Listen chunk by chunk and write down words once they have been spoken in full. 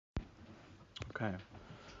Okay.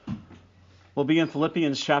 We'll be in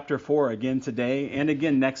Philippians chapter 4 again today and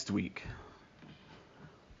again next week.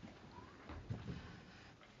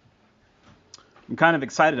 I'm kind of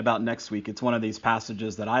excited about next week. It's one of these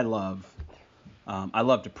passages that I love. I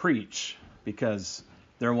love to preach because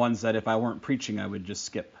they're ones that if I weren't preaching, I would just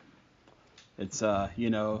skip. It's,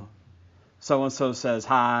 so-and-so says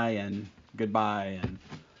hi and goodbye, and,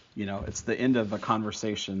 it's the end of a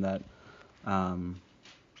conversation that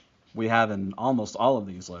we have in almost all of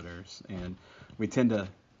these letters. And we tend to,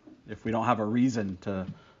 if we don't have a reason to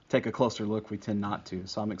take a closer look, we tend not to.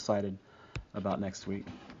 So I'm excited about next week.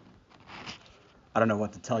 I don't know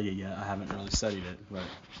what to tell you yet. I haven't really studied it, but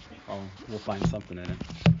we'll find something in it.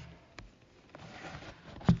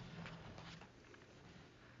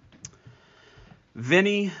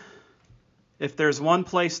 Vinny, if there's one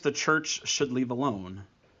place the church should leave alone,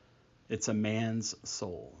 it's a man's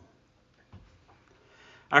soul.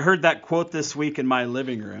 I heard that quote this week in my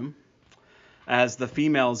living room as the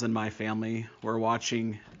females in my family were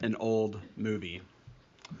watching an old movie.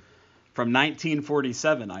 From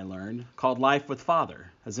 1947, I learned, called Life with Father.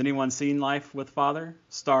 Has anyone seen Life with Father?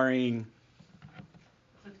 Starring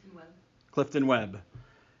Clifton Webb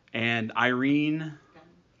and Irene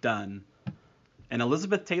Dunn. And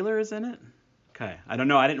Elizabeth Taylor is in it? Okay. I don't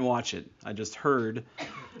know. I didn't watch it. I just heard.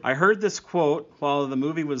 I heard this quote while the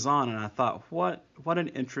movie was on, and I thought, what an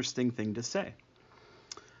interesting thing to say.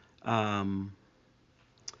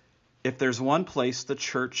 If there's one place the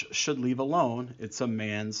church should leave alone, it's a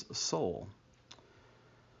man's soul.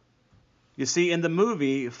 You see, in the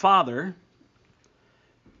movie, Father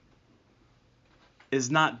is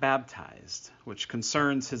not baptized, which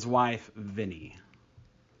concerns his wife, Vinny.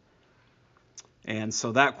 And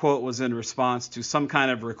so that quote was in response to some kind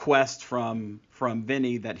of request from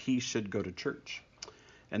Vinny that he should go to church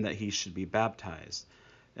and that he should be baptized.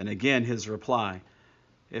 And again, his reply,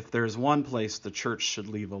 if there's one place the church should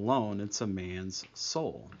leave alone, it's a man's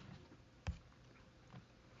soul.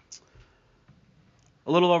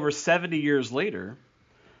 A little over 70 years later,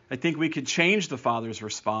 I think we could change the Father's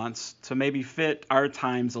response to maybe fit our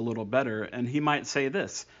times a little better. And he might say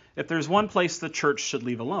this, if there's one place the church should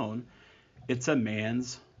leave alone, it's a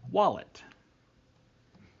man's wallet.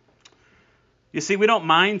 You see, we don't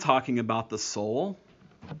mind talking about the soul,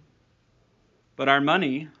 but our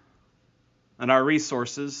money and our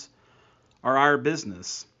resources are our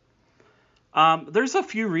business. There's a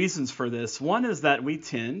few reasons for this. One is that we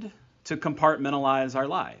tend to compartmentalize our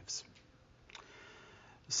lives.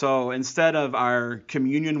 So instead of our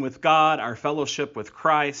communion with God, our fellowship with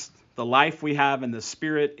Christ, the life we have in the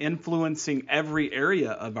Spirit influencing every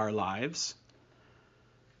area of our lives,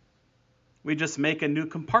 we just make a new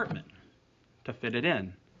compartment to fit it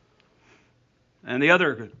in. And the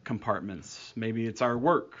other compartments, maybe it's our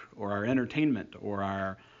work or our entertainment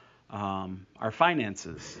or our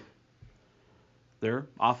finances. They're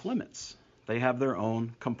off limits. They have their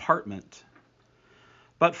own compartment.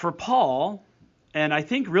 But for Paul, and I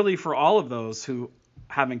think really for all of those who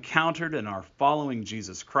have encountered and are following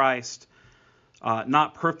Jesus Christ,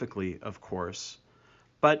 not perfectly, of course,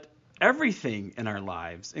 but everything in our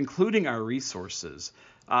lives, including our resources,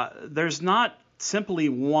 there's not simply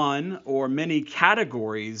one or many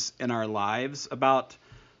categories in our lives about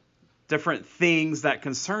different things that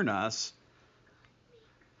concern us,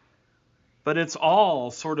 but it's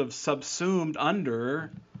all sort of subsumed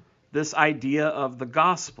under this idea of the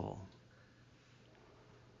gospel.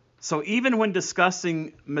 So even when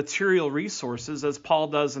discussing material resources, as Paul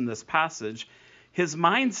does in this passage, his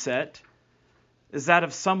mindset is that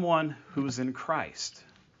of someone who's in Christ,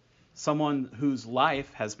 someone whose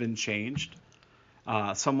life has been changed,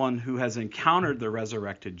 someone who has encountered the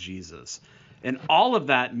resurrected Jesus. And all of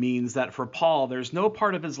that means that for Paul, there's no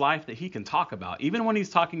part of his life that he can talk about. Even when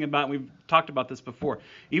he's talking about, we've talked about this before,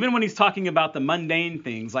 even when he's talking about the mundane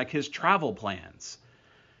things like his travel plans,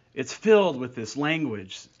 it's filled with this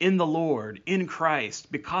language, in the Lord, in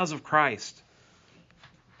Christ, because of Christ.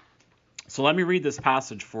 So let me read this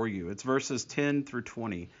passage for you. It's verses 10 through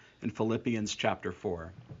 20 in Philippians chapter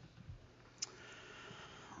 4.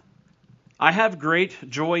 I have great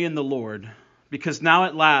joy in the Lord, because now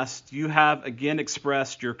at last you have again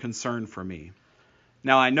expressed your concern for me.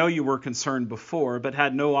 Now I know you were concerned before, but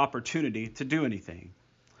had no opportunity to do anything.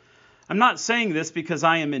 I'm not saying this because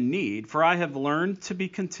I am in need, for I have learned to be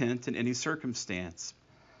content in any circumstance.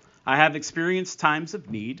 I have experienced times of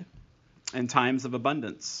need and times of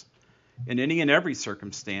abundance. In any and every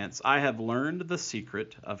circumstance, I have learned the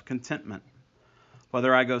secret of contentment.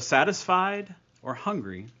 Whether I go satisfied or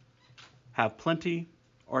hungry, have plenty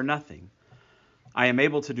or nothing, I am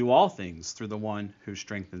able to do all things through the one who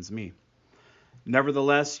strengthens me.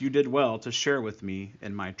 Nevertheless, you did well to share with me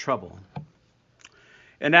in my trouble.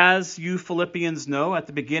 And as you Philippians know, at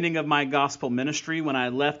the beginning of my gospel ministry, when I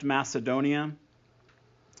left Macedonia,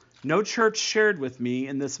 no church shared with me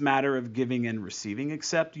in this matter of giving and receiving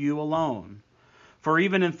except you alone. For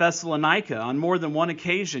even in Thessalonica, on more than one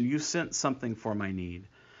occasion, you sent something for my need.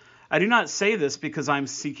 I do not say this because I'm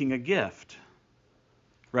seeking a gift.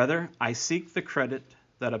 Rather, I seek the credit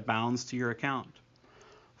that abounds to your account.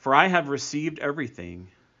 For I have received everything,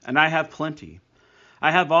 and I have plenty.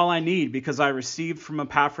 I have all I need because I received from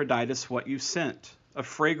Epaphroditus what you sent, a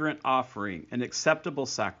fragrant offering, an acceptable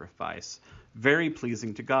sacrifice, very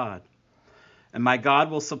pleasing to God. And my God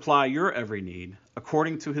will supply your every need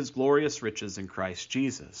according to his glorious riches in Christ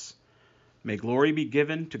Jesus. May glory be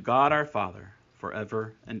given to God our Father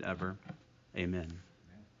forever and ever. Amen.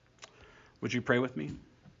 Would you pray with me?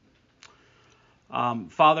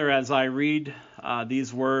 Father, as I read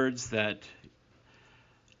these words that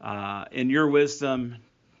in your wisdom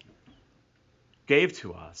gave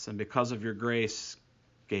to us, and because of your grace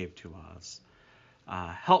gave to us,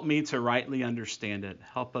 help me to rightly understand it.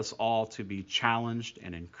 Help us all to be challenged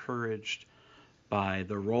and encouraged by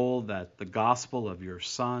the role that the gospel of your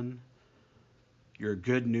Son, your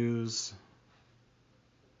good news,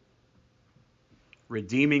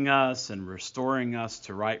 redeeming us and restoring us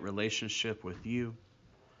to right relationship with you,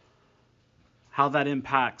 how that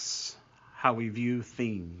impacts how we view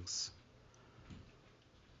things.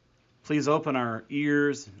 Please open our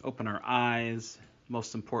ears, open our eyes,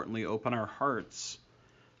 most importantly, open our hearts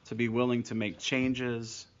to be willing to make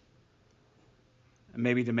changes and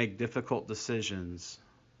maybe to make difficult decisions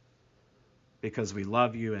because we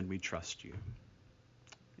love you and we trust you.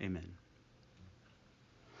 Amen.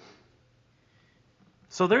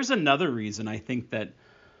 So there's another reason I think that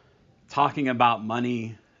talking about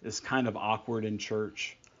money is kind of awkward in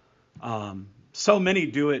church. So many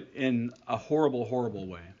do it in a horrible, horrible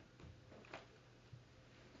way.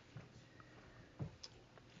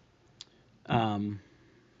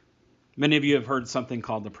 Many of you have heard something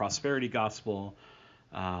called the prosperity gospel.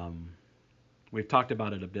 We've talked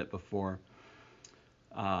about it a bit before.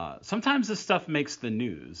 Sometimes this stuff makes the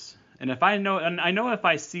news. And I know if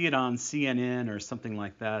I see it on CNN or something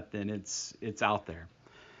like that, then it's out there.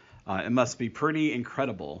 It must be pretty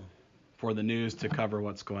incredible for the news to cover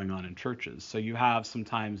what's going on in churches. So you have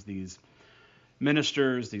sometimes these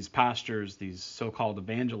ministers, these pastors, these so-called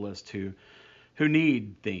evangelists who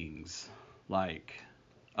need things like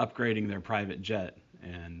upgrading their private jet.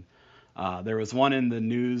 And there was one in the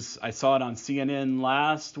news, I saw it on CNN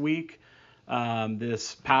last week.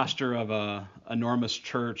 This pastor of a enormous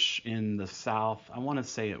church in the South, I want to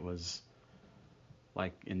say it was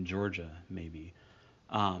like in Georgia maybe,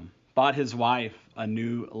 bought his wife a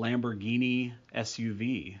new Lamborghini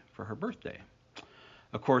SUV for her birthday.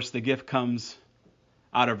 Of course, the gift comes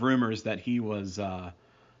out of rumors that he was,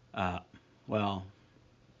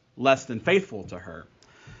 less than faithful to her.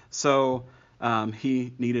 So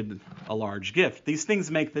he needed a large gift. These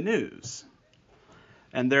things make the news.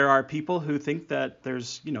 And there are people who think that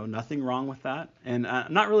there's, nothing wrong with that. And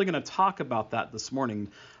I'm not really going to talk about that this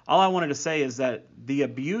morning. All I wanted to say is that the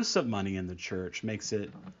abuse of money in the church makes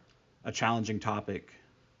it a challenging topic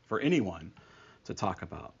for anyone to talk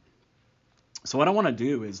about. So what I want to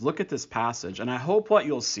do is look at this passage, and I hope what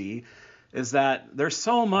you'll see is that there's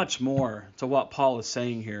so much more to what Paul is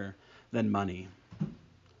saying here than money.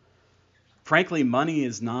 Frankly, money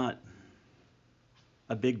is not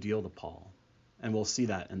a big deal to Paul. And we'll see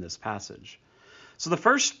that in this passage. So the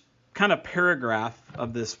first kind of paragraph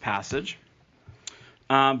of this passage,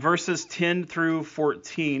 verses 10 through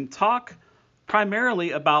 14, talk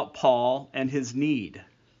primarily about Paul and his need.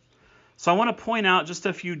 So I want to point out just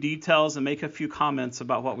a few details and make a few comments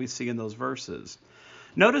about what we see in those verses.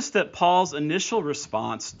 Notice that Paul's initial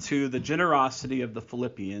response to the generosity of the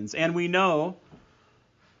Philippians, and we know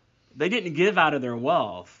they didn't give out of their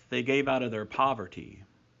wealth, they gave out of their poverty.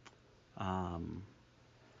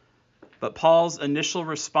 But Paul's initial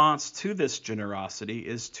response to this generosity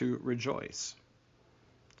is to rejoice.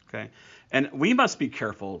 Okay? And we must be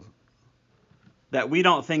careful that we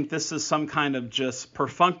don't think this is some kind of just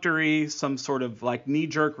perfunctory, some sort of like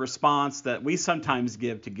knee-jerk response that we sometimes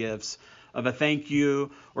give to gifts of a thank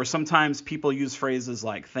you, or sometimes people use phrases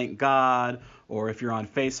like thank God, or if you're on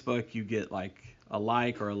Facebook, you get like a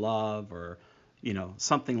like or a love or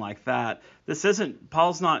something like that.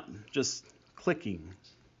 Paul's not just clicking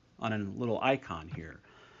on a little icon here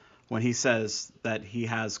when he says that he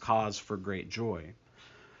has cause for great joy.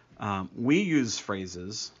 We use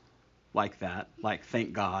phrases like that, like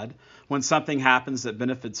thank God, when something happens that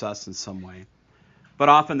benefits us in some way. but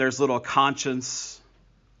often there's little conscious,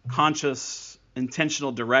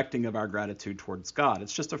 intentional directing of our gratitude towards God.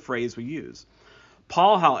 It's just a phrase we use.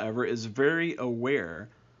 Paul, however, is very aware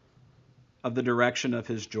of the direction of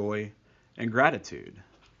his joy and gratitude.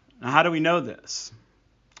 Now, how do we know this?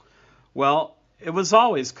 Well, it was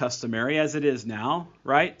always customary, as it is now,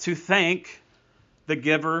 right, to thank the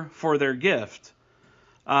giver for their gift.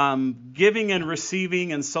 Giving and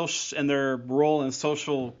receiving and their role in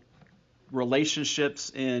social relationships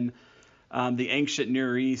in the ancient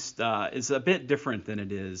Near East is a bit different than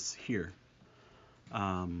it is here.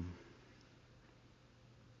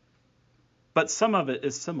 But some of it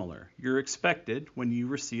is similar. You're expected, when you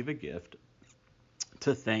receive a gift,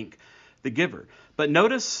 to thank the giver. But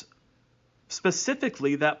notice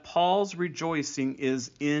specifically that Paul's rejoicing is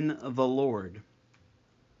in the Lord.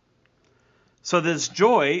 So this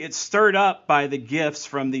joy, it's stirred up by the gifts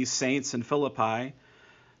from these saints in Philippi.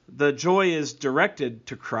 The joy is directed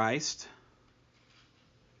to Christ.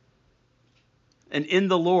 And in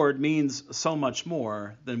the Lord means so much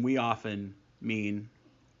more than we often mean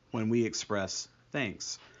when we express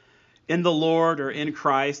thanks. In the Lord or in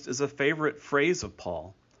Christ is a favorite phrase of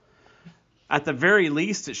Paul. At the very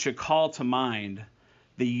least, it should call to mind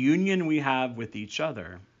the union we have with each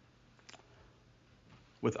other,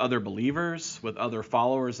 with other believers, with other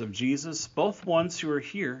followers of Jesus, both ones who are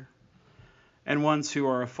here and ones who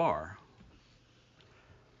are afar.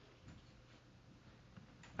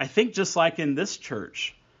 I think just like in this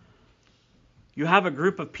church, you have a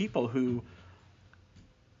group of people who,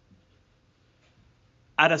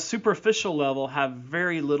 at a superficial level, have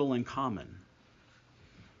very little in common.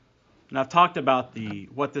 And I've talked about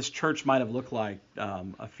what this church might have looked like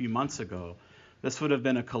a few months ago. This would have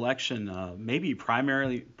been a collection, maybe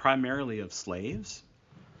primarily of slaves,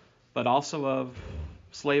 but also of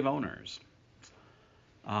slave owners.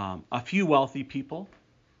 A few wealthy people,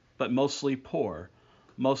 but mostly poor,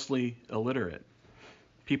 mostly illiterate.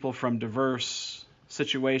 People from diverse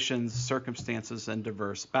situations, circumstances, and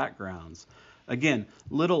diverse backgrounds. Again,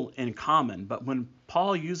 little in common, but when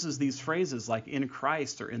Paul uses these phrases like in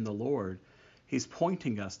Christ or in the Lord, he's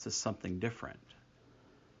pointing us to something different.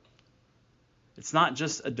 It's not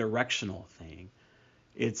just a directional thing.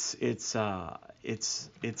 It's a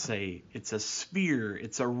sphere,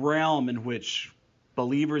 it's a realm in which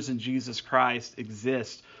believers in Jesus Christ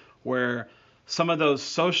exist, where some of those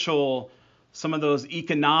social, some of those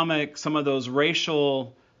economic, some of those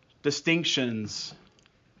racial distinctions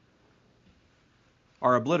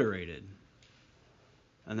are obliterated.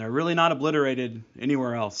 And they're really not obliterated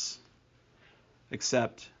anywhere else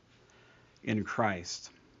except in Christ.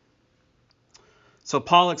 So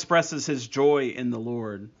Paul expresses his joy in the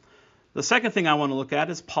Lord. The second thing I want to look at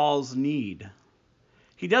is Paul's need.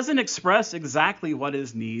 He doesn't express exactly what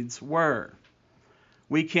his needs were.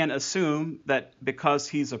 We can assume that because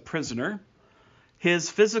he's a prisoner, his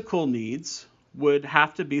physical needs would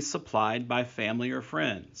have to be supplied by family or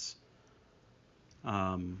friends.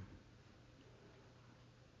 I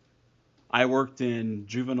worked in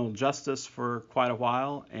juvenile justice for quite a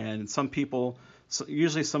while, and some people,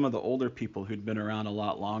 usually some of the older people who'd been around a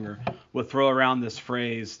lot longer, would throw around this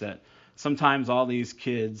phrase that sometimes all these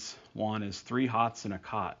kids want is 3 hots and a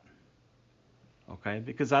cot. Okay?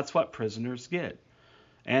 Because that's what prisoners get.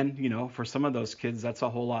 And, for some of those kids, that's a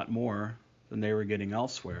whole lot more than they were getting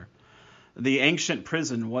elsewhere. The ancient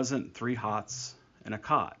prison wasn't 3 hots and a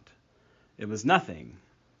cot. It was nothing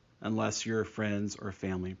unless your friends or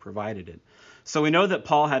family provided it. So we know that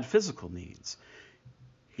Paul had physical needs.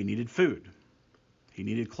 He needed food. He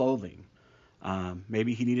needed clothing.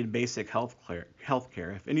 Maybe he needed basic health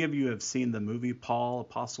care. If any of you have seen the movie Paul,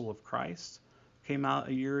 Apostle of Christ, came out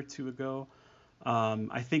a year or two ago,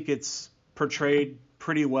 I think it's portrayed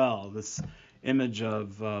pretty well, this image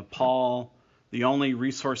of Paul. The only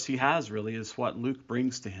resource he has really is what Luke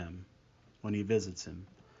brings to him when he visits him.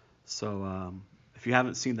 So if you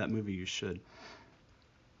haven't seen that movie, you should.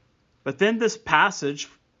 But then this passage,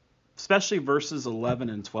 especially verses 11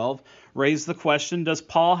 and 12, raise the question, does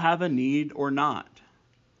Paul have a need or not?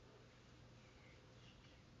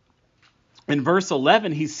 In verse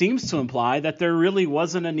 11, he seems to imply that there really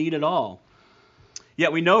wasn't a need at all.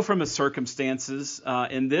 Yet we know from his circumstances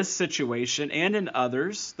in this situation and in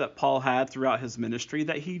others that Paul had throughout his ministry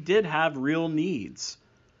that he did have real needs.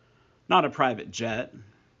 Not a private jet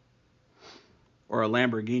or a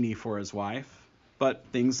Lamborghini for his wife, but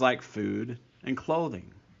things like food and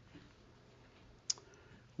clothing.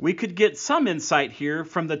 We could get some insight here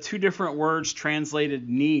from the 2 different words translated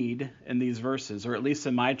need in these verses, or at least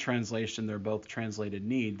in my translation, they're both translated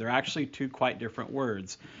need. They're actually 2 quite different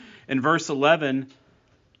words. In verse 11,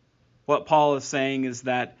 what Paul is saying is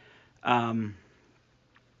that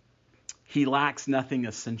he lacks nothing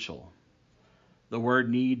essential. The word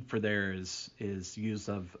need for there is used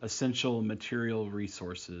of essential material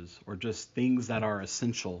resources, or just things that are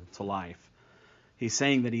essential to life. He's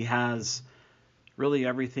saying that he has really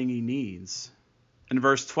everything he needs. In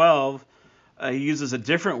verse 12, he uses a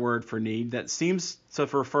different word for need that seems to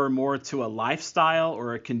refer more to a lifestyle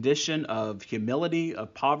or a condition of humility,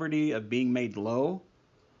 of poverty, of being made low,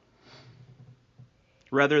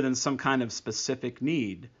 rather than some kind of specific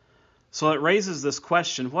need. So it raises this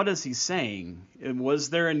question, what is he saying? Was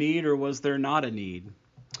there a need or was there not a need?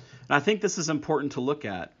 And I think this is important to look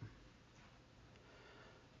at.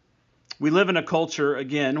 We live in a culture,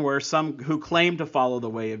 again, where some who claim to follow the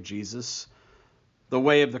way of Jesus, the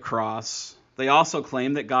way of the cross, they also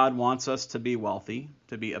claim that God wants us to be wealthy,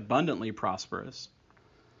 to be abundantly prosperous.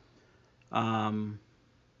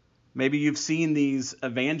 Maybe you've seen these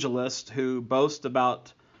evangelists who boast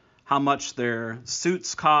about how much their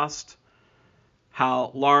suits cost,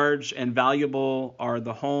 how large and valuable are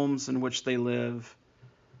the homes in which they live,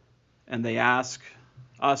 and they ask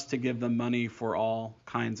us to give them money for all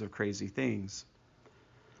kinds of crazy things.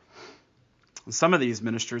 Some of these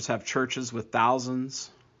ministers have churches with thousands,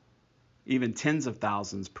 even tens of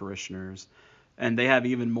thousands parishioners, and they have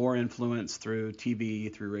even more influence through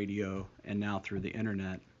TV, through radio, and now through the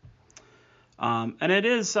internet. And it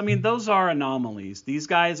is, those are anomalies. These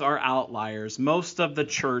guys are outliers. Most of the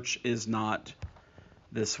church is not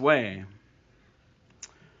this way.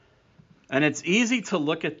 And it's easy to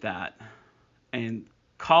look at that and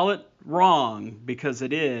call it wrong because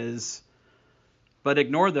it is, but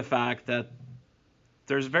ignore the fact that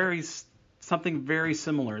there's something very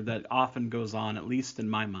similar that often goes on, at least in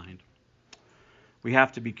my mind. We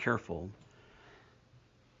have to be careful.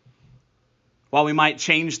 While we might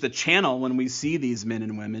change the channel when we see these men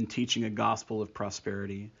and women teaching a gospel of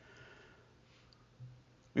prosperity,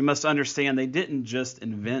 we must understand they didn't just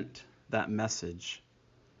invent that message.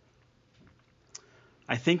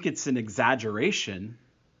 I think it's an exaggeration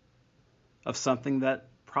of something that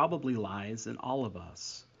probably lies in all of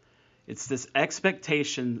us. It's this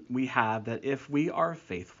expectation we have that if we are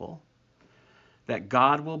faithful, that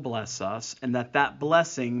God will bless us, and that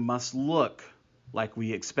blessing must look like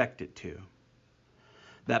we expect it to.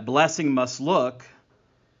 That blessing must look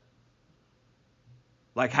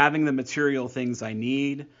like having the material things I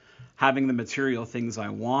need, having the material things I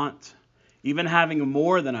want, even having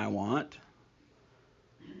more than I want.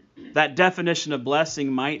 That definition of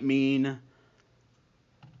blessing might mean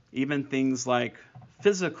even things like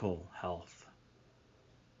physical health.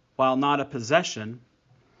 While not a possession,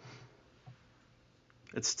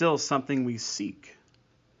 it's still something we seek.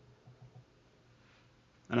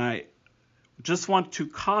 And I just want to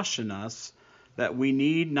caution us that we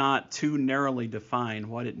need not too narrowly define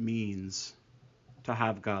what it means to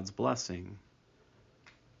have God's blessing.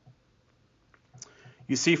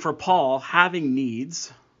 You see, for Paul, having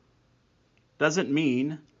needs doesn't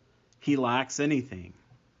mean he lacks anything.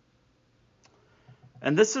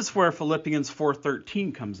 And this is where Philippians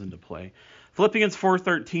 4:13 comes into play. Philippians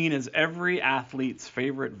 4:13 is every athlete's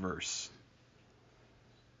favorite verse.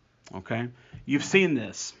 Okay? You've seen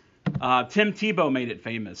this. Tim Tebow made it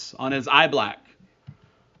famous on his eye black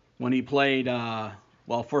when he played,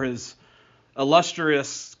 for his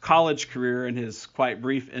illustrious college career and his quite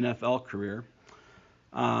brief NFL career.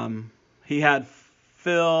 He had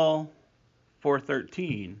Phil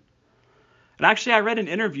 4:13. And actually, I read an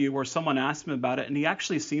interview where someone asked him about it, and he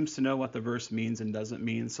actually seems to know what the verse means and doesn't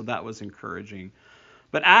mean, so that was encouraging.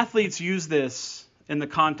 But athletes use this in the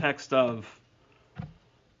context of,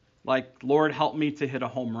 like, Lord, help me to hit a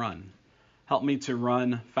home run. Help me to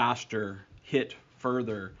run faster, hit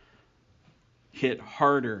further, hit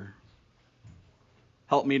harder.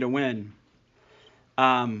 Help me to win.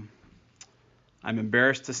 I'm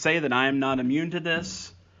embarrassed to say that I am not immune to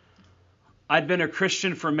this. I'd been a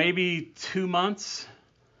Christian for maybe 2 months,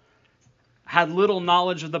 had little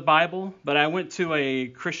knowledge of the Bible, but I went to a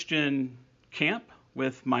Christian camp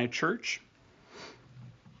with my church.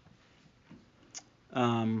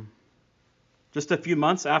 Just a few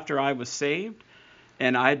months after I was saved,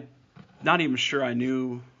 and I'm not even sure I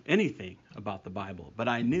knew anything about the Bible, but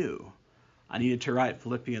I knew I needed to write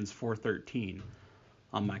Philippians 4:13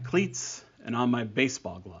 on my cleats and on my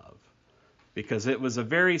baseball glove, because it was a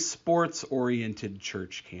very sports-oriented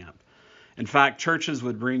church camp. In fact, churches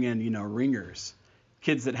would bring in, ringers,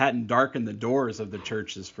 kids that hadn't darkened the doors of the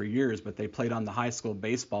churches for years, but they played on the high school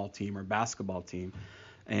baseball team or basketball team,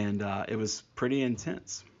 and it was pretty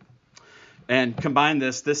intense. And combine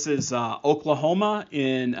this is Oklahoma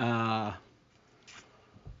in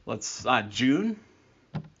June,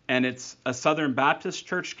 and it's a Southern Baptist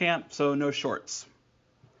church camp, so no shorts.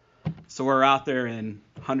 So we're out there in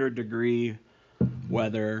 100-degree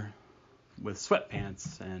weather with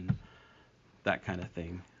sweatpants and that kind of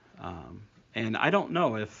thing. And I don't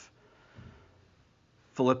know if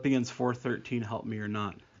Philippians 4:13 helped me or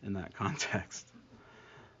not in that context.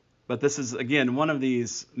 But this is, again, one of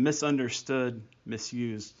these misunderstood,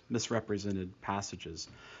 misused, misrepresented passages.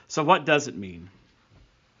 So what does it mean?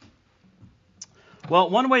 Well,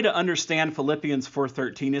 one way to understand Philippians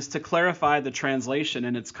 4:13 is to clarify the translation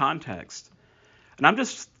in its context. And I'm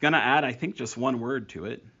just going to add, I think, just one word to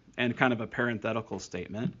it and kind of a parenthetical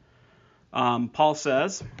statement. Paul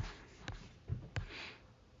says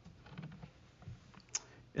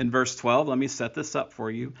in verse 12, let me set this up for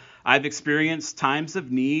you. I've experienced times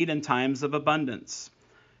of need and times of abundance.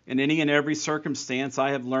 In any and every circumstance,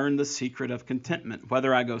 I have learned the secret of contentment,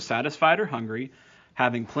 whether I go satisfied or hungry,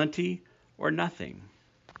 having plenty or nothing.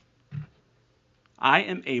 I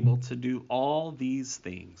am able to do all these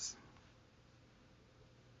things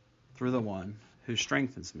through the one who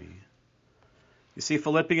strengthens me. You see,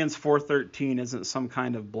 Philippians 4:13 isn't some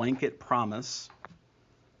kind of blanket promise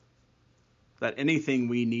that anything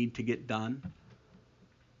we need to get done,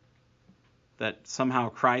 that somehow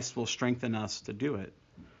Christ will strengthen us to do it.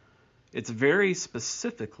 It's very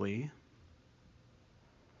specifically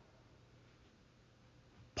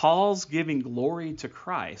Paul's giving glory to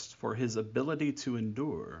Christ for his ability to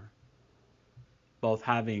endure, both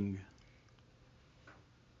having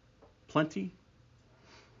plenty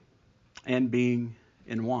and being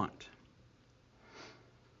in want.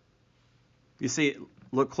 You see,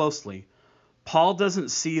 look closely. Paul doesn't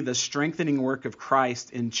see the strengthening work of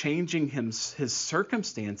Christ in changing his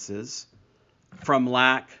circumstances from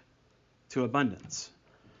lack to abundance.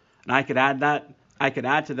 And I could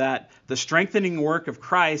add to that, the strengthening work of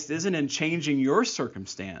Christ isn't in changing your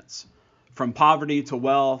circumstance from poverty to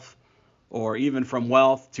wealth, or even from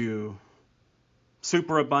wealth to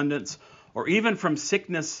superabundance, or even from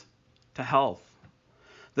sickness to health.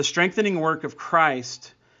 The strengthening work of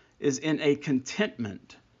Christ is in a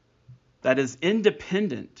contentment that is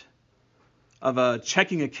independent of a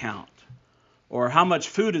checking account, or how much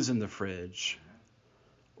food is in the fridge,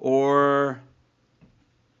 or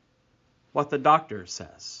what the doctor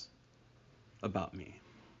says about me.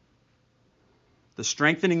 The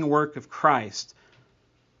strengthening work of Christ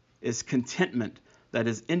is contentment that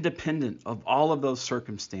is independent of all of those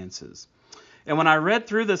circumstances. And when I read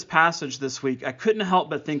through this passage this week, I couldn't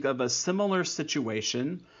help but think of a similar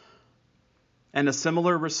situation and a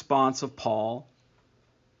similar response of Paul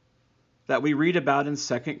that we read about in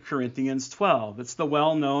 2 Corinthians 12. It's the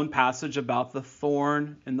well-known passage about the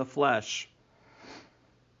thorn in the flesh,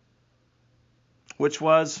 which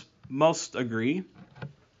was, most agree,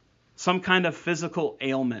 some kind of physical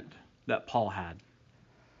ailment that Paul had.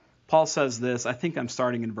 Paul says this, I think I'm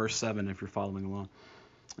starting in verse 7 if you're following along,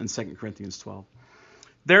 in 2 Corinthians 12.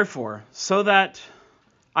 Therefore, so that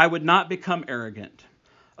I would not become arrogant,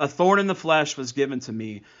 a thorn in the flesh was given to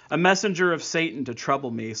me, a messenger of Satan to trouble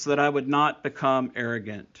me, so that I would not become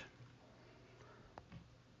arrogant.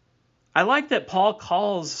 I like that Paul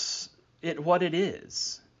calls it what it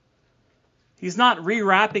is. He's not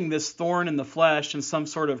rewrapping this thorn in the flesh in some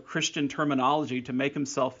sort of Christian terminology to make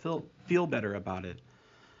himself feel better about it.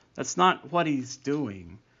 That's not what he's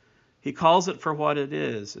doing. He calls it for what it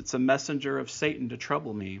is. It's a messenger of Satan to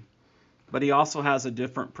trouble me. But he also has a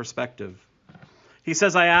different perspective. He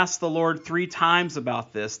says, I asked the Lord 3 times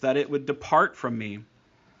about this, that it would depart from me.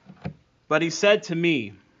 But he said to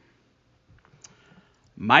me,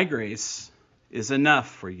 my grace is enough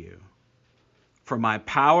for you, for my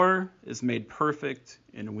power is made perfect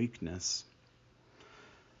in weakness.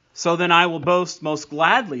 So then I will boast most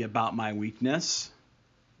gladly about my weakness,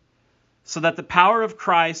 so that the power of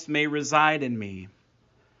Christ may reside in me.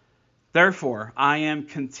 Therefore, I am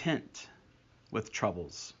content with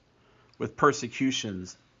troubles, with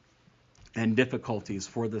persecutions and difficulties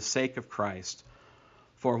for the sake of Christ.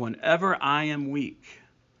 For whenever I am weak,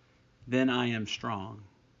 then I am strong.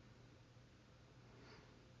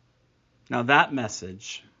 Now that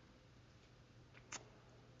message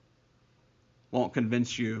won't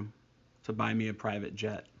convince you to buy me a private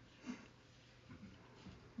jet.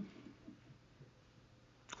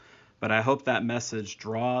 But I hope that message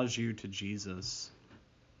draws you to Jesus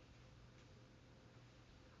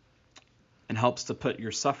and helps to put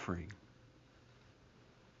your suffering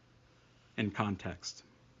in context.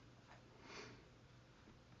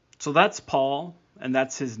 So that's Paul, and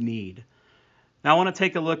that's his need. Now I want to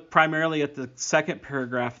take a look primarily at the second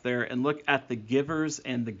paragraph there and look at the givers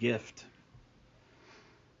and the gift.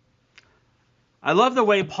 I love the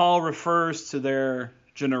way Paul refers to their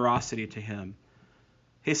generosity to him.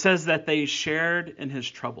 He says that they shared in his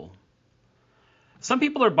trouble. Some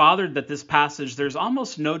people are bothered that this passage, there's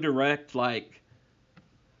almost no direct,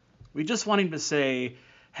 we just want him to say,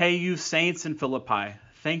 hey, you saints in Philippi,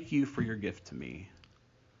 thank you for your gift to me.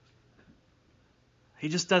 He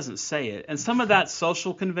just doesn't say it. And some of that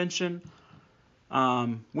social convention,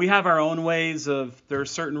 we have our own ways there are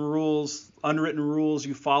certain rules, unwritten rules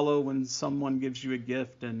you follow when someone gives you a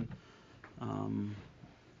gift and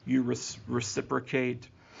you reciprocate.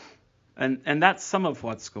 And that's some of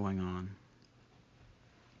what's going on.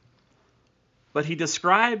 But he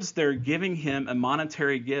describes their giving him a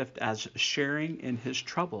monetary gift as sharing in his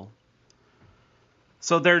trouble.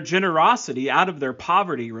 So their generosity out of their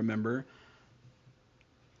poverty, remember,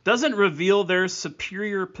 doesn't reveal their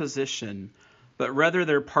superior position, but rather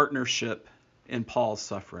their partnership in Paul's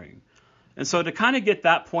suffering. And so to kind of get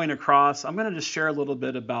that point across, I'm going to just share a little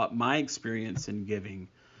bit about my experience in giving.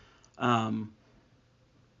 There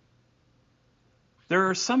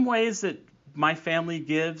are some ways that my family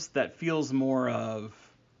gives that feels more of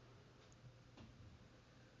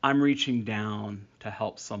I'm reaching down to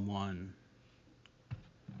help someone.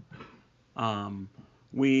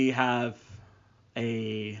 We have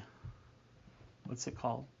what's it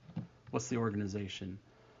called? What's the organization?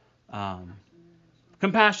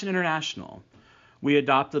 Compassion International. We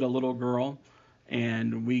adopted a little girl,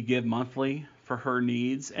 and we give monthly for her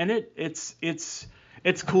needs, and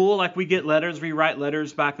it's cool. We get letters, we write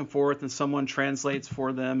letters back and forth, and someone translates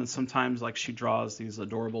for them, and sometimes she draws these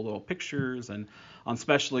adorable little pictures, and on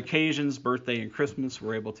special occasions, birthday and Christmas,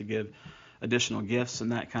 we're able to give additional gifts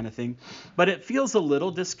and that kind of thing. But it feels a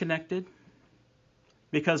little disconnected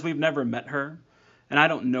because we've never met her, and I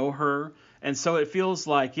don't know her, and so it feels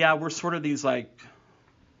like, we're sort of these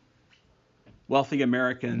wealthy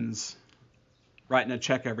Americans writing a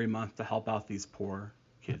check every month to help out these poor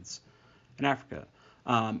kids in Africa.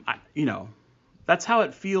 That's how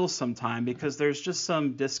it feels sometimes because there's just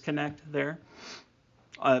some disconnect there.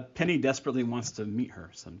 Penny desperately wants to meet her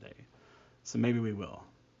someday, so maybe we will.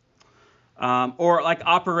 Or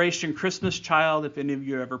Operation Christmas Child, if any of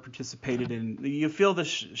you ever participated in, you fill the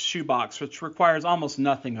shoebox, which requires almost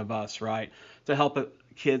nothing of us, right, to help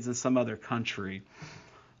kids in some other country.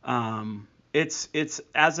 It's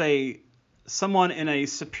as someone in a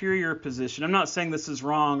superior position. I'm not saying this is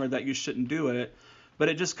wrong or that you shouldn't do it, but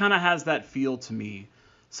it just kind of has that feel to me.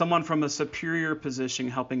 Someone from a superior position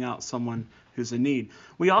helping out someone who's in need.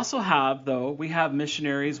 We also have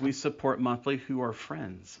missionaries we support monthly who are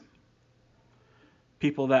friends.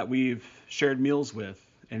 People that we've shared meals with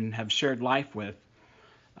and have shared life with.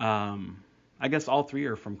 I guess all three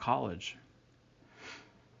are from college.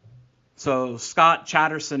 So Scott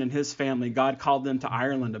Chatterson and his family, God called them to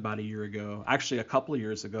Ireland about a year ago. Actually, a couple of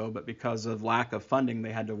years ago, but because of lack of funding,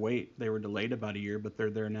 they had to wait. They were delayed about a year, but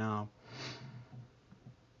they're there now.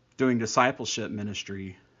 Doing discipleship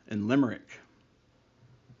ministry in Limerick.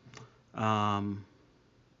 Bethany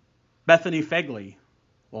Fegley,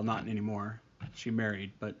 well, not anymore. She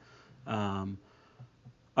married, but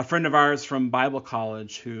a friend of ours from Bible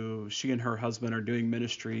college she and her husband are doing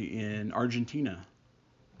ministry in Argentina.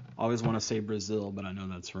 I always want to say Brazil, but I know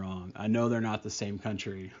that's wrong. I know they're not the same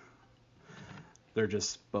country. They're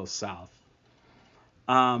just both south.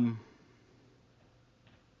 And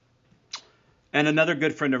another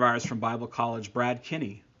good friend of ours from Bible college, Brad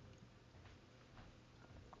Kinney.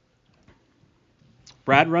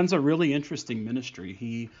 Brad runs a really interesting ministry.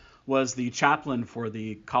 He was the chaplain for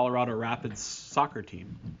the Colorado Rapids soccer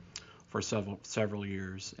team for several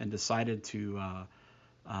years and decided to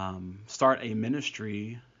start a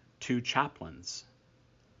ministry to chaplains.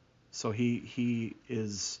 So he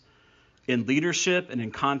is in leadership and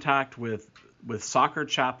in contact with soccer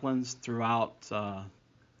chaplains throughout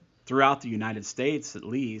the United States, at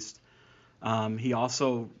least. He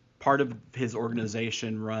also, part of his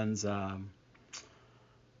organization runs, I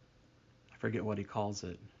forget what he calls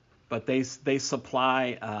it, but they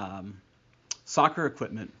supply soccer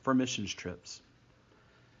equipment for missions trips.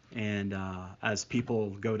 And as people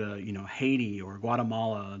go to Haiti or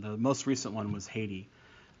Guatemala, the most recent one was Haiti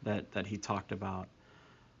that he talked about.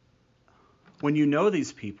 When you know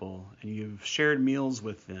these people and you've shared meals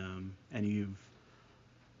with them and you've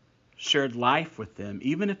shared life with them,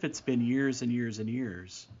 even if it's been years and years and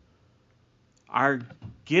years, our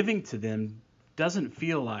giving to them doesn't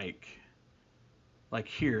feel like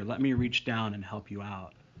here, let me reach down and help you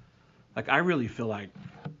out. I really feel like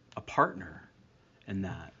a partner in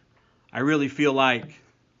that. I really feel like,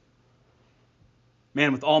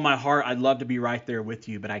 man, with all my heart, I'd love to be right there with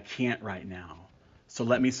you, but I can't right now. So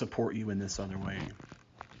let me support you in this other way.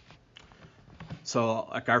 So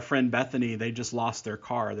like our friend Bethany, they just lost their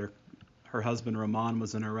car. Her husband Ramon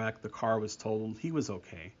was in a wreck. The car was totaled. He was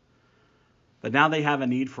okay. But now they have a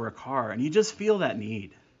need for a car. And you just feel that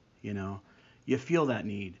need, you know. You feel that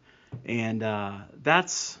need. And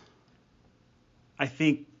that's, I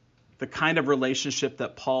think, the kind of relationship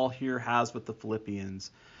that Paul here has with the Philippians.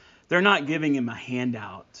 They're not giving him a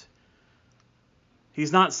handout.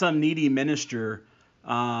 He's not some needy minister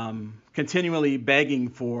continually begging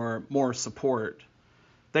for more support.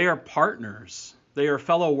 They are partners. They are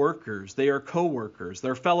fellow workers. They are co-workers.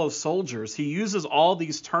 They're fellow soldiers. He uses all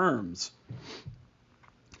these terms.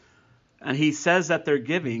 And he says that their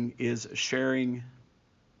giving is sharing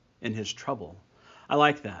in his trouble. I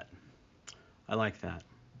like that. I like that.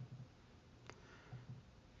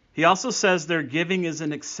 He also says their giving is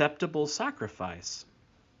an acceptable sacrifice.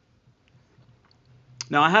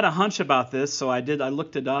 Now, I had a hunch about this, so I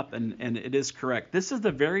looked it up, and it is correct. This is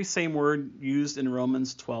the very same word used in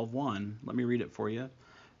Romans 12:1. Let me read it for you.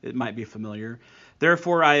 It might be familiar.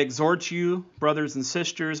 Therefore, I exhort you, brothers and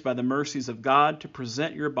sisters, by the mercies of God, to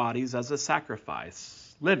present your bodies as a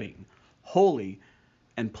sacrifice, living, holy,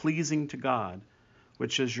 and pleasing to God,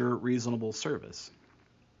 which is your reasonable service.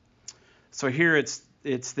 So here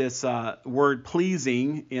it's this word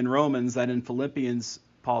pleasing in Romans that in Philippians,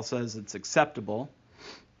 Paul says it's acceptable.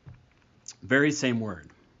 Very same word.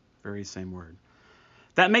 Very same word.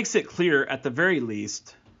 That makes it clear, at the very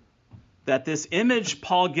least, that this image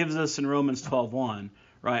Paul gives us in Romans 12:1,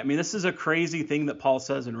 right? I mean, this is a crazy thing that Paul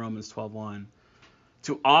says in Romans 12:1,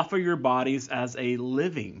 to offer your bodies as a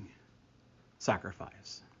living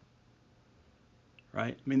sacrifice,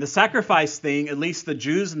 right? I mean, the sacrifice thing, at least the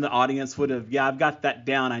Jews in the audience would have, I've got that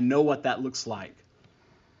down. I know what that looks like.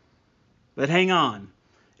 But hang on.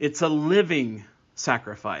 It's a living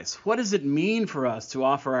sacrifice. What does it mean for us to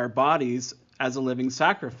offer our bodies as a living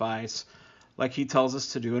sacrifice, like he tells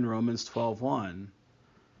us to do in Romans 12:1?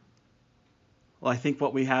 Well, I think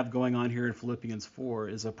what we have going on here in Philippians 4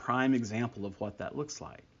 is a prime example of what that looks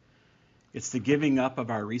like. It's the giving up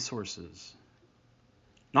of our resources,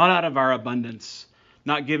 not out of our abundance,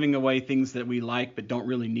 not giving away things that we like but don't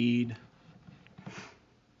really need,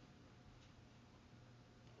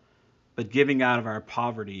 but giving out of our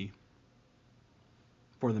poverty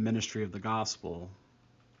for the ministry of the gospel.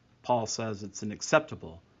 Paul says it's an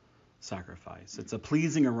acceptable sacrifice. It's a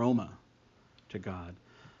pleasing aroma to God.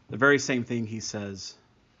 The very same thing he says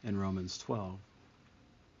in Romans 12.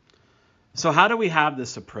 So how do we have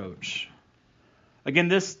this approach? Again,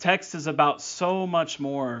 this text is about so much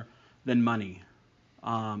more than money.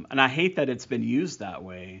 And I hate that it's been used that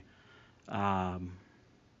way.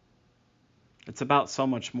 It's about so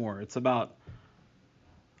much more. It's about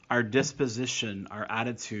our disposition, our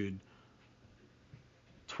attitude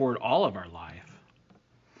toward all of our life.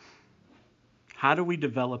 How do we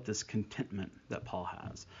develop this contentment that Paul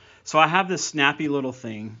has? So I have this snappy little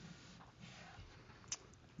thing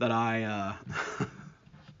that I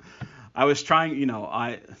was trying,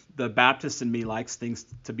 the Baptist in me likes things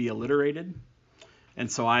to be alliterated.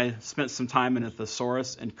 And so I spent some time in a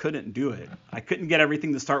thesaurus and couldn't do it. I couldn't get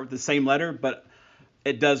everything to start with the same letter, but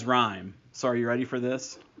it does rhyme. So are you ready for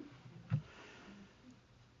this?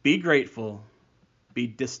 Be grateful, be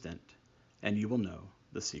distant, and you will know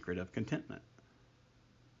the secret of contentment.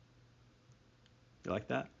 You like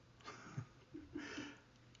that?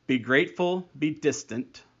 Be grateful, be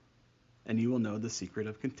distant, and you will know the secret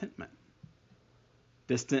of contentment.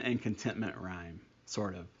 Distant and contentment rhyme,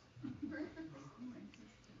 sort of.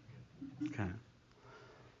 Okay.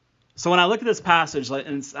 So when I look at this passage,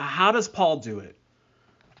 and how does Paul do it?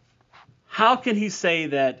 How can he say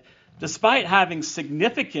that despite having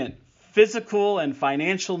significant physical and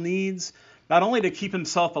financial needs, not only to keep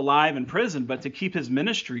himself alive in prison, but to keep his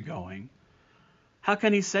ministry going, how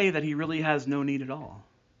can he say that he really has no need at all?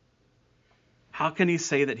 How can he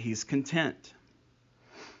say that he's content?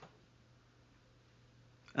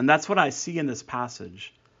 And that's what I see in this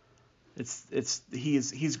passage.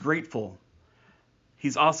 He's grateful.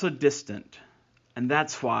 He's also distant. And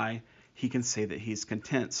that's why he can say that he's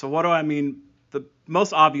content. So what do I mean? The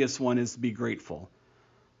most obvious one is to be grateful.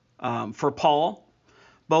 For Paul,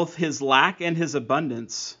 both his lack and his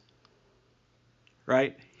abundance,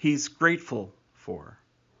 right, he's grateful for.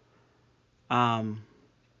 I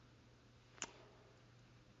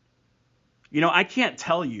can't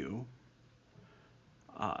tell you.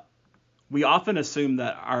 We often assume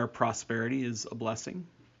that our prosperity is a blessing.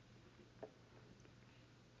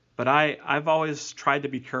 But I've always tried to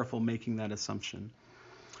be careful making that assumption.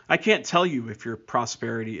 I can't tell you if your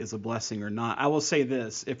prosperity is a blessing or not. I will say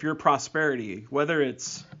this: if your prosperity, whether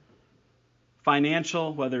it's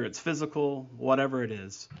financial, whether it's physical, whatever it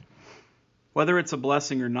is, whether it's a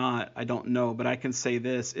blessing or not, I don't know. But I can say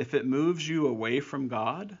this: if it moves you away from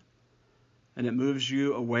God and it moves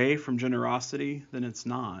you away from generosity, then it's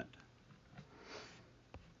not.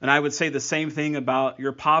 And I would say the same thing about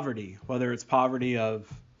your poverty, whether it's poverty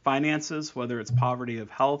of finances, whether it's poverty of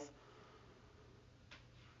health.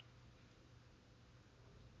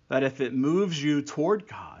 That if it moves you toward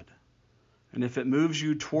God, and if it moves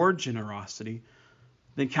you toward generosity,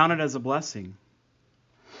 then count it as a blessing.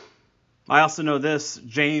 I also know this: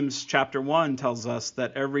 James chapter 1 tells us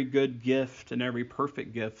that every good gift and every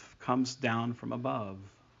perfect gift comes down from above,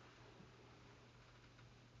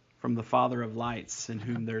 from the Father of lights, in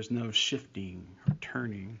whom there's no shifting or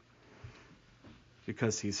turning,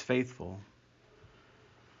 because he's faithful.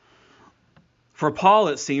 For Paul,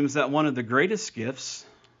 it seems that one of the greatest gifts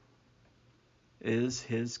is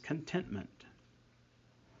his contentment.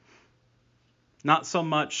 Not so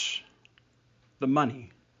much the money,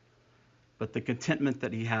 but the contentment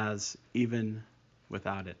that he has even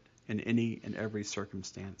without it, in any and every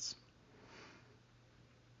circumstance.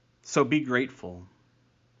 So be grateful.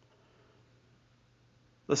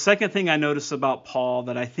 The second thing I notice about Paul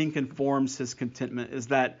that I think informs his contentment is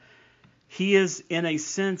that he is, in a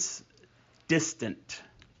sense, distant.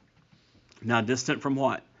 Now, distant from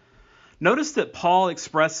what? Notice that Paul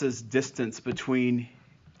expresses distance between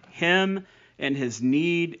him and his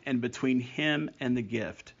need and between him and the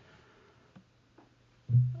gift.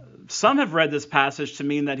 Some have read this passage to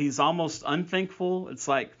mean that he's almost unthankful. It's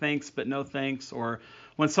like thanks but no thanks. Or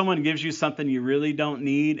when someone gives you something you really don't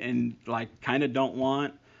need and like kind of don't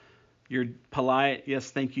want, you're polite,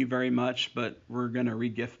 yes, thank you very much, but we're going to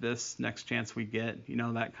re-gift this next chance we get,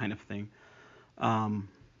 that kind of thing.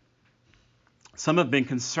 Some have been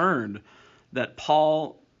concerned that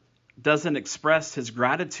Paul doesn't express his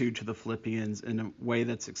gratitude to the Philippians in a way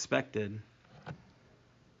that's expected.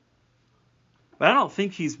 But I don't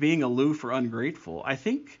think he's being aloof or ungrateful. I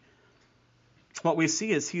think what we see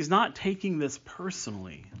is he's not taking this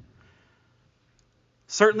personally.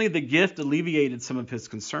 Certainly the gift alleviated some of his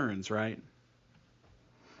concerns, right?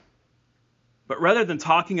 But rather than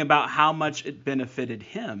talking about how much it benefited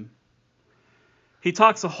him, he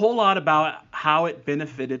talks a whole lot about how it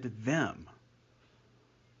benefited them.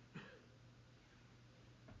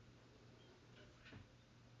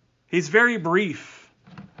 He's very brief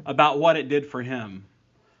about what it did for him.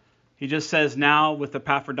 He just says, now with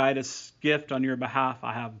Epaphroditus' gift on your behalf,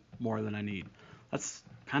 I have more than I need. That's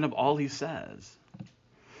kind of all he says.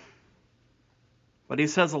 But he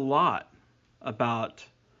says a lot about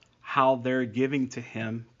how their giving to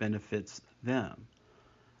him benefits them.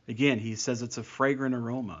 Again, he says it's a fragrant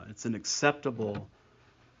aroma. It's an acceptable,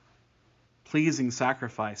 pleasing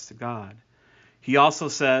sacrifice to God. He also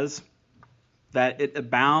says that it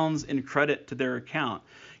abounds in credit to their account.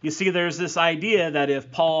 You see, there's this idea that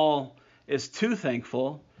if Paul is too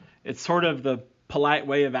thankful, it's sort of the polite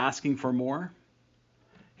way of asking for more.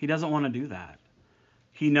 He doesn't want to do that.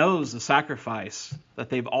 He knows the sacrifice that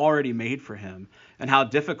they've already made for him and how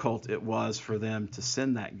difficult it was for them to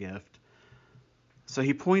send that gift. So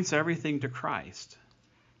he points everything to Christ.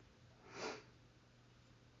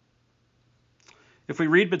 If we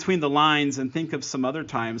read between the lines and think of some other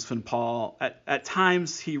times when Paul, at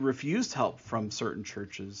times he refused help from certain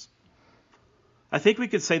churches, I think we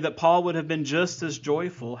could say that Paul would have been just as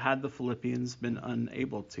joyful had the Philippians been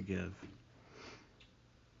unable to give.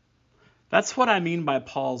 That's what I mean by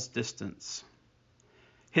Paul's distance.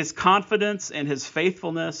 His confidence and his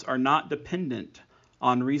faithfulness are not dependent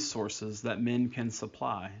on resources that men can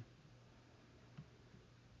supply.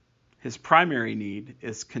 His primary need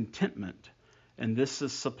is contentment, and this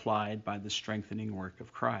is supplied by the strengthening work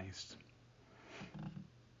of Christ.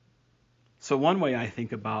 So one way I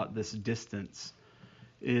think about this distance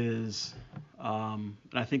is, and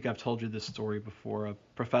I think I've told you this story before, a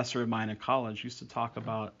professor of mine in college used to talk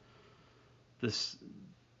about this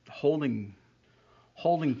holding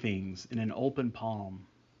things in an open palm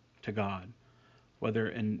to God.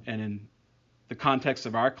 In the context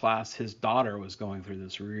of our class, his daughter was going through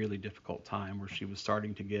this really difficult time where she was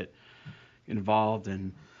starting to get involved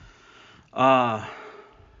in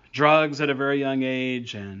drugs at a very young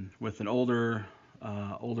age, and with an older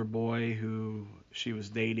boy who she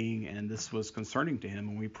was dating, and this was concerning to him.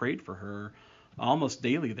 And we prayed for her almost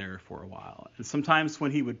daily there for a while. And sometimes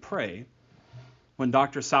when he would pray, when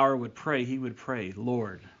Dr. Sauer would pray, he would pray,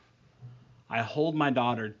 Lord, I hold my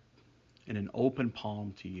daughter in an open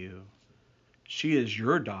palm to you. She is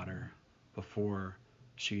your daughter before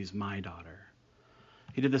She's my daughter.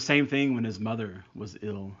 He did the same thing when his mother was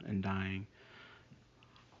ill and dying.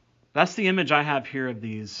 That's the image I have here of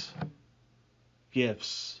these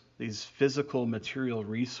gifts, these physical, material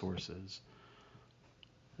resources.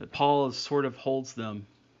 That Paul sort of holds them,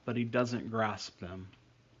 but he doesn't grasp them.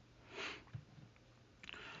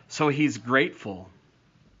 So he's grateful.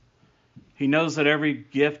 He knows that every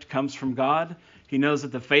gift comes from God. He knows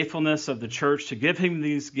that the faithfulness of the church to give him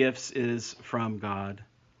these gifts is from God.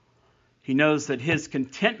 He knows that his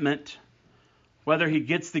contentment, whether he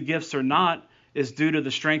gets the gifts or not, is due to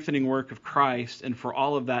the strengthening work of Christ, and for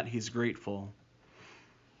all of that he's grateful.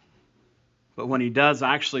 But when he does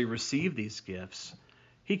actually receive these gifts,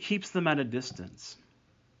 he keeps them at a distance.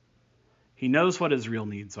 He knows what his real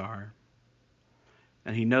needs are,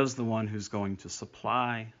 and he knows the one who's going to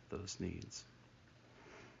supply those needs.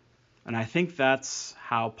 And I think that's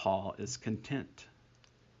how Paul is content.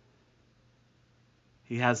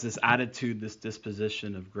 He has this attitude, this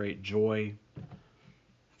disposition of great joy,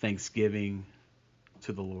 thanksgiving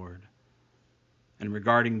to the Lord. And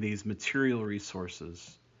regarding these material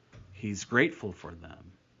resources, he's grateful for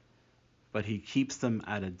them, but he keeps them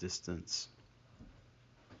at a distance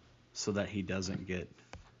so that he doesn't get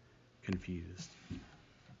confused.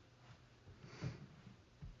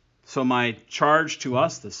 So my charge to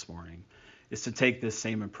us this morning is to take this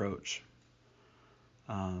same approach,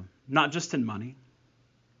 not just in money,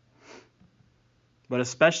 but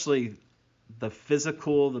especially the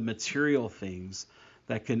physical, the material things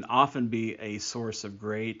that can often be a source of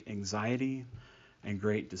great anxiety and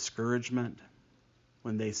great discouragement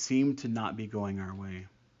when they seem to not be going our way.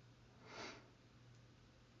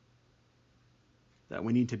 That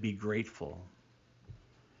we need to be grateful.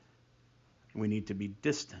 We need to be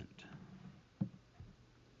distant.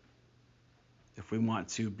 If we want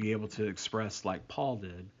to be able to express like Paul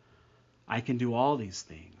did, I can do all these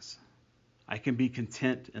things. I can be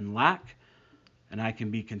content in lack, and I can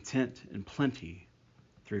be content in plenty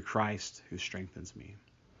through Christ who strengthens me.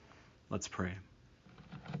 Let's pray.